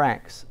rise in the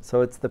ranks.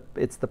 So it's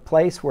the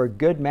place where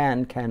good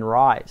men can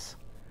rise.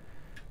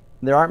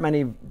 There aren't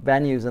many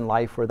venues in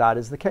life where that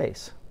is the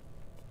case.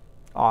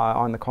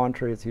 On the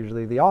contrary, it's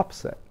usually the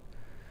opposite.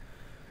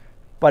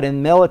 But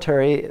in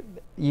military,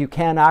 you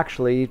can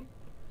actually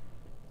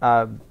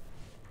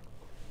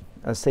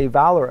say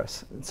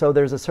valorous. So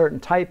there's a certain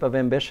type of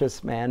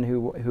ambitious man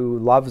who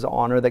loves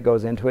honor that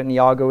goes into it, and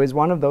Iago is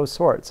one of those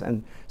sorts.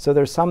 And so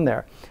there's some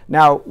there.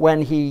 Now,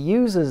 when he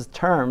uses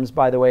terms,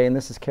 by the way, and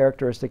this is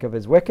characteristic of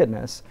his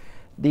wickedness,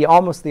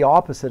 almost the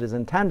opposite is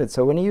intended.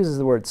 So when he uses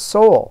the word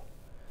soul,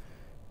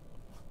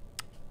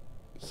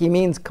 he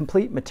means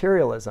complete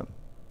materialism,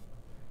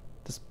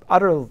 just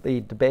utterly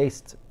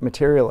debased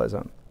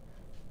materialism.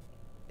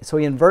 So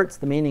he inverts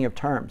the meaning of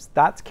terms.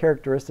 That's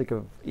characteristic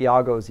of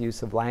Iago's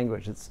use of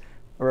language. It's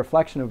a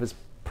reflection of his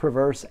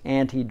perverse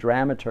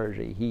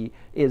anti-dramaturgy. He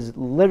is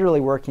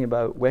literally working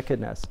about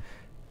wickedness.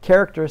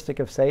 Characteristic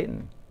of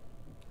Satan.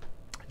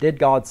 Did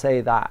God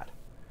say that?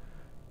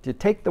 You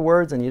take the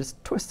words and you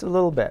just twist it a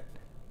little bit.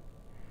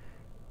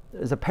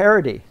 There's a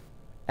parody,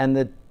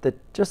 and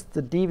just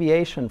the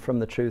deviation from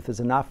the truth is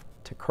enough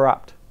to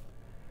corrupt,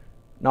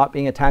 not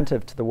being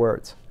attentive to the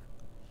words.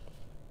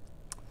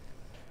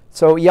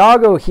 So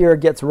Iago here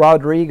gets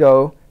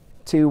Rodrigo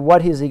to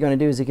what is he going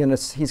to do?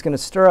 He's going to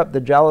stir up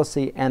the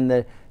jealousy and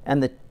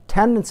the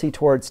tendency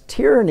towards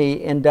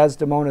tyranny in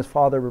Desdemona's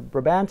father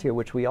Brabantio,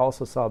 which we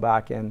also saw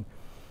back in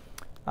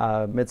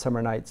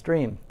Midsummer Night's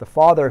Dream. The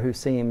father who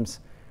seems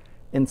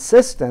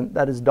insistent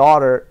that his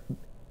daughter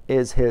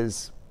is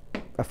his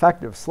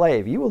effective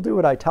slave. You will do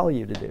what I tell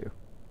you to do.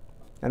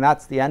 And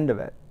that's the end of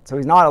it. So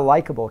he's not a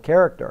likable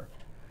character.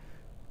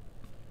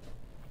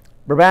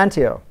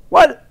 Brabantio,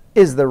 what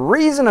is the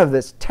reason of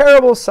this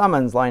terrible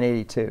summons? Line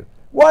 82.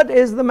 What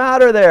is the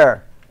matter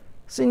there?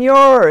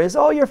 Signor, is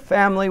all your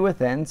family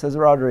within? Says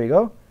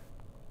Rodrigo.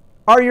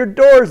 Are your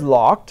doors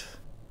locked?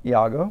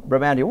 Iago.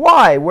 Brabantio,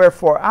 why?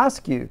 Wherefore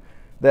ask you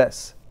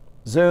this?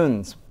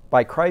 Zoons,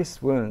 by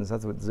Christ's wounds.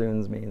 That's what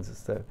zoons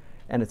means.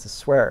 And it's a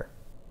swear.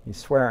 He's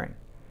swearing.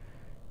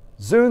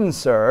 Zoons,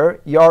 sir,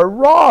 you're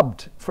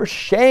robbed. For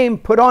shame,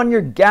 put on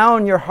your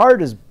gown. Your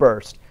heart is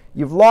burst.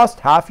 You've lost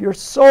half your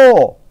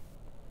soul.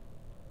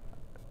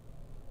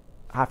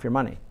 Half your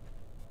money.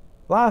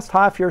 Lost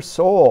half your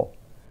soul.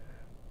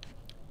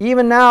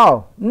 Even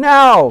now,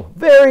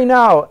 very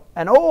now,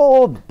 an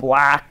old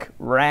black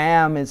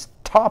ram is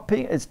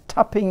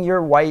tupping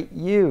your white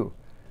ewe.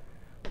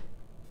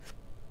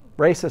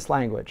 Racist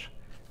language.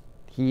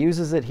 He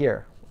uses it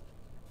here.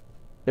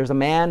 There's a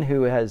man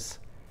who has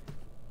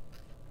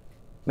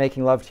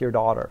making love to your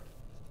daughter.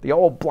 The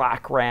old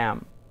black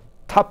ram,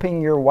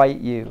 tupping your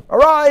white ewe.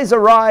 Arise,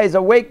 arise,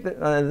 awake.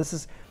 This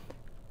is,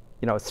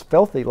 it's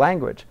filthy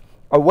language.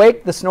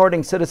 Awake the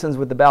snorting citizens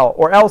with the bell,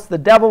 or else the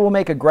devil will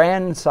make a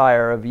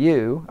grandsire of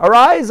you.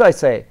 Arise, I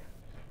say.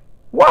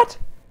 What?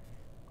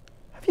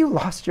 Have you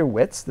lost your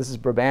wits? This is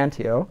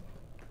Brabantio.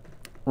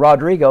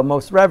 Rodrigo,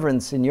 most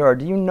reverend signor,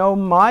 do you know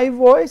my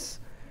voice?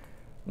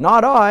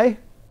 Not I.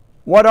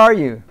 What are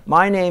you?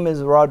 My name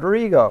is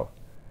Rodrigo.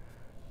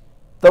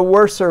 The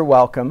worser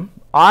welcome.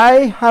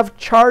 I have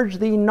charged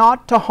thee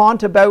not to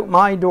haunt about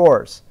my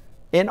doors.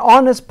 In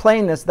honest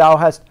plainness thou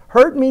hast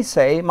heard me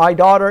say, my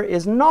daughter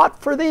is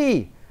not for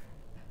thee.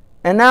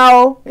 And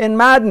now, in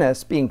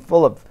madness, being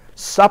full of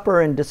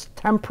supper and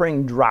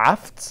distempering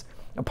draughts,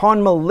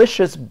 upon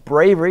malicious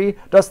bravery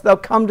dost thou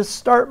come to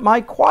start my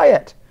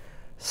quiet.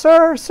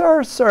 Sir,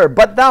 sir, sir,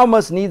 but thou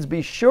must needs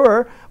be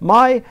sure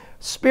my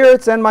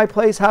spirits and my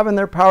place have in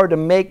their power to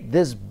make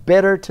this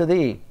bitter to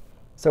thee.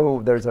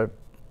 So there's a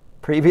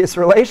previous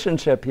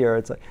relationship here.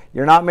 It's like,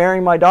 you're not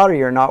marrying my daughter,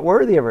 you're not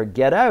worthy of her,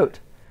 get out.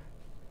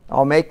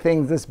 I'll make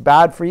things this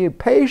bad for you.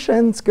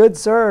 Patience, good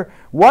sir.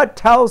 What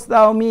tellst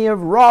thou me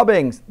of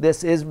robbings?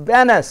 This is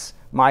Venice.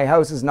 My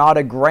house is not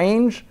a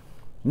grange.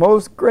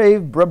 Most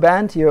grave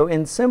Brabantio,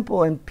 in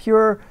simple and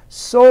pure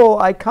soul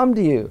I come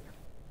to you.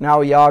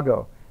 Now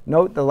Iago,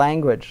 note the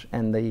language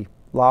and the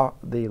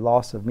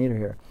loss of meter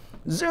here.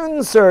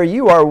 Zoon, sir,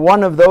 you are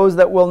one of those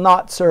that will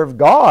not serve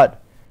God,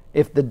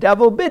 if the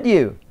devil bid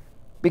you.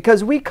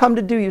 Because we come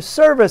to do you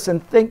service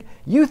and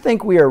you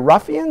think we are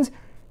ruffians?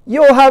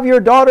 You'll have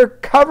your daughter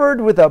covered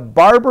with a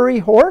Barbary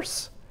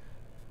horse?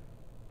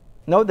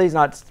 Note that he's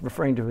not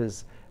referring to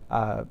his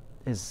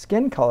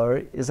skin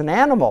color. Is an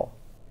animal,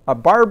 a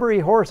Barbary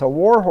horse, a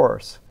war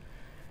horse.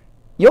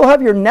 You'll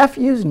have your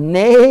nephews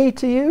neigh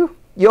to you.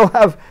 You'll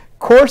have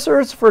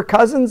coursers for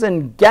cousins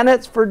and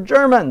gennets for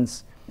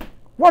Germans.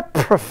 What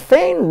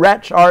profane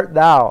wretch art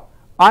thou?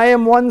 I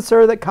am one,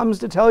 sir, that comes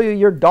to tell you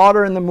your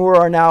daughter and the Moor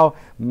are now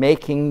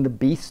making the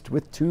beast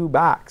with two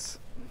backs.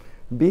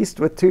 Beast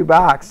with two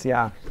backs,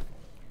 yeah.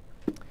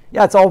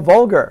 Yeah, it's all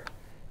vulgar.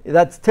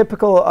 That's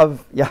typical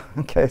of, yeah,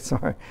 okay,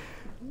 sorry.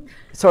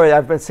 Sorry,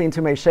 I've been seeing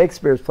too many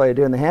Shakespeare's play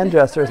doing the hand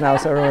gestures now,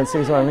 so everyone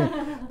sees what I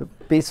mean. The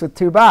beast with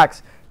two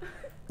backs.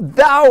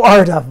 Thou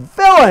art a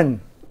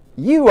villain!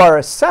 You are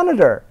a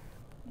senator.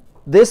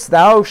 This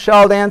thou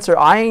shalt answer.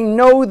 I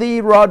know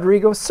thee,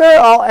 Rodrigo. Sir,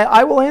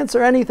 I will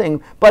answer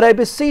anything, but I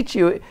beseech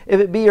you, if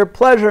it be your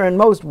pleasure and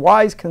most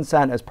wise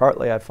consent, as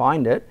partly I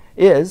find it,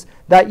 is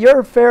that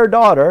your fair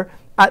daughter,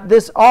 at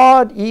this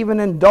odd, even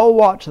and dull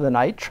watch of the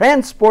night,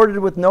 transported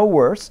with no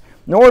worse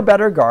nor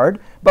better guard,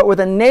 but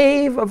with a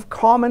knave of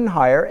common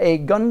hire, a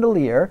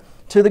gondolier,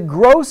 to the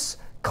gross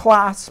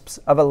clasps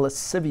of a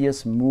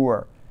lascivious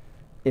Moor,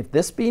 if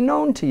this be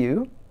known to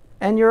you,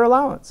 and your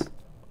allowance.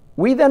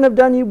 We then have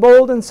done you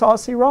bold and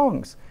saucy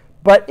wrongs.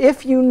 But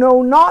if you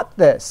know not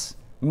this,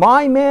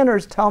 my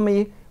manners tell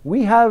me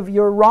we have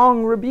your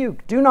wrong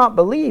rebuke. Do not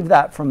believe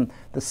that from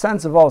the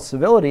sense of all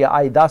civility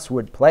I thus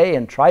would play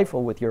and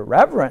trifle with your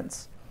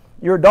reverence.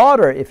 Your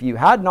daughter, if you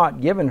had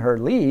not given her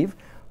leave,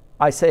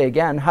 I say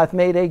again, hath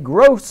made a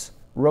gross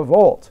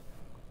revolt,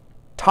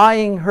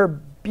 tying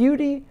her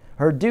duty,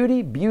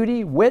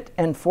 beauty, wit,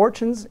 and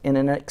fortunes in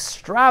an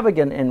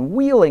extravagant and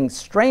wheeling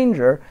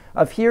stranger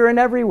of here and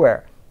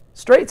everywhere.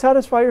 Straight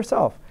satisfy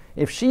yourself.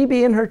 If she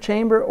be in her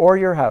chamber or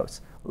your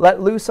house, let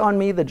loose on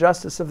me the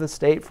justice of the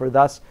state for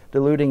thus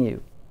deluding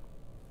you.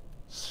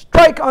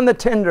 Strike on the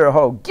tinder,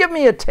 ho! Give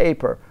me a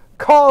taper!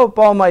 Call up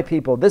all my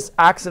people! This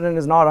accident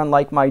is not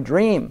unlike my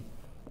dream.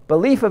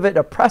 Belief of it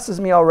oppresses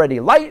me already.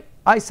 Light,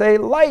 I say,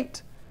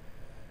 light!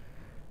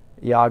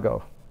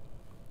 Iago,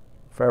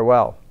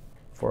 farewell,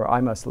 for I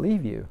must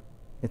leave you.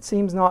 It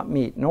seems not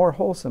meet nor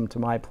wholesome to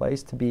my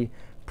place to be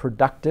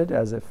producted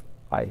as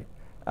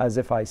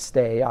if I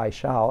stay, I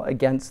shall,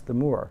 against the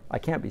Moor. I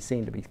can't be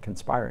seen to be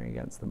conspiring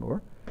against the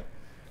Moor.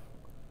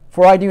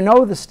 For I do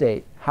know the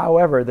state,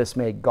 however this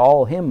may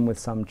gall him with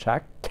some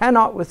check,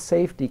 cannot with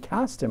safety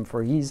cast him,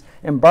 for he's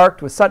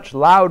embarked with such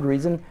loud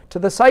reason to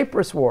the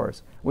Cyprus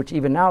wars, which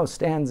even now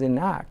stands in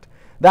act,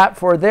 that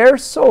for their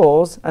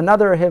souls,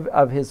 another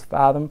of his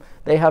fathom,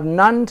 they have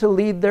none to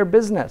lead their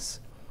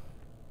business.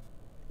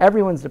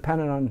 Everyone's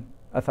dependent on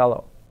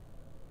Othello.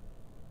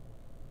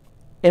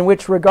 In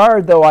which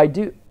regard, though I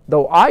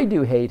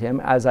do hate him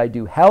as I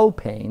do hell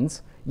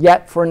pains,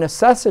 yet for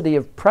necessity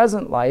of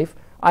present life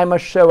I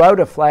must show out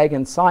a flag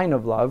and sign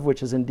of love,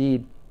 which is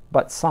indeed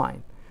but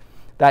sign,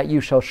 that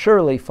you shall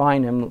surely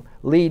find him,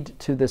 lead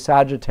to the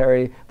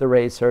Sagittary, the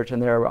raised search,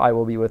 and there I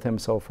will be with him,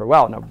 so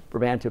farewell. Now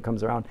Brabantio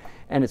comes around,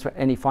 and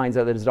he finds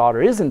out that his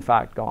daughter is in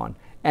fact gone,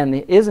 and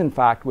is in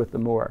fact with the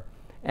Moor.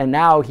 And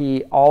now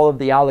all of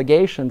the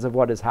allegations of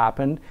what has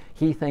happened,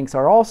 he thinks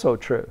are also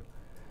true,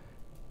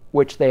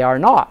 which they are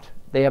not.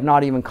 They have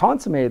not even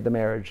consummated the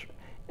marriage.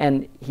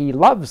 And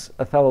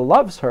Othello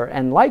loves her,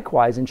 and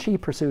likewise, and she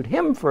pursued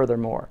him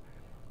furthermore.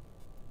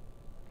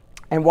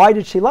 And why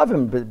did she love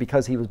him?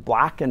 Because he was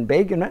black and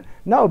big?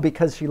 No,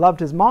 because she loved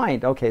his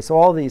mind. Okay, so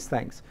all these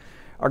things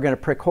are going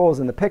to prick holes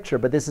in the picture,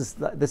 but this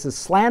is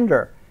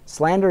slander.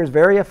 Slander is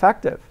very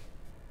effective.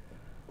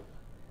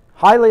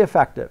 Highly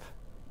effective.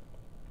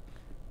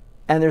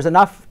 And there's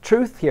enough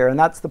truth here, and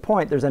that's the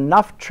point. There's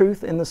enough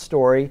truth in the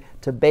story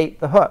to bait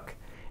the hook.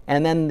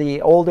 And then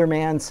the older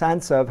man's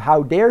sense of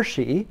how dare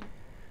she,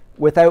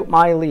 without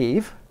my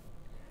leave,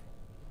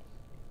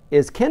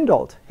 is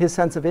kindled. His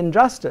sense of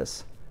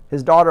injustice.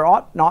 His daughter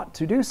ought not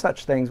to do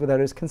such things without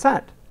his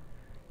consent.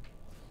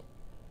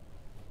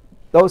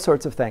 Those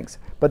sorts of things.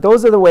 But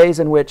those are the ways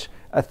in which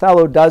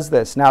Othello does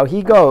this. Now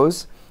he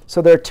goes,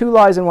 so there are two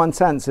lies in one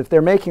sentence. If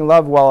they're making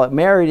love while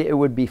married, it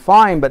would be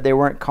fine, but they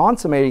weren't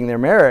consummating their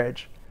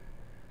marriage.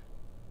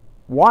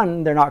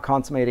 One, they're not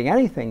consummating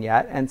anything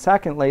yet, and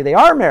secondly, they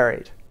are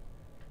married.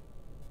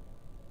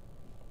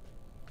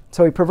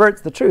 So he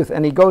perverts the truth,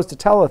 and he goes to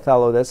tell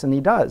Othello this, and he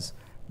does.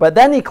 But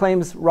then he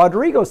claims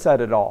Rodrigo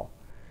said it all.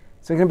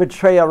 So he's going to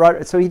betray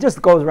so he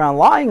just goes around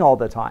lying all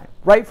the time,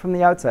 right from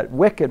the outset.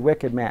 Wicked,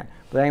 wicked man.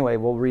 But anyway,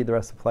 we'll read the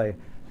rest of the play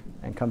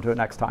and come to it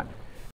next time.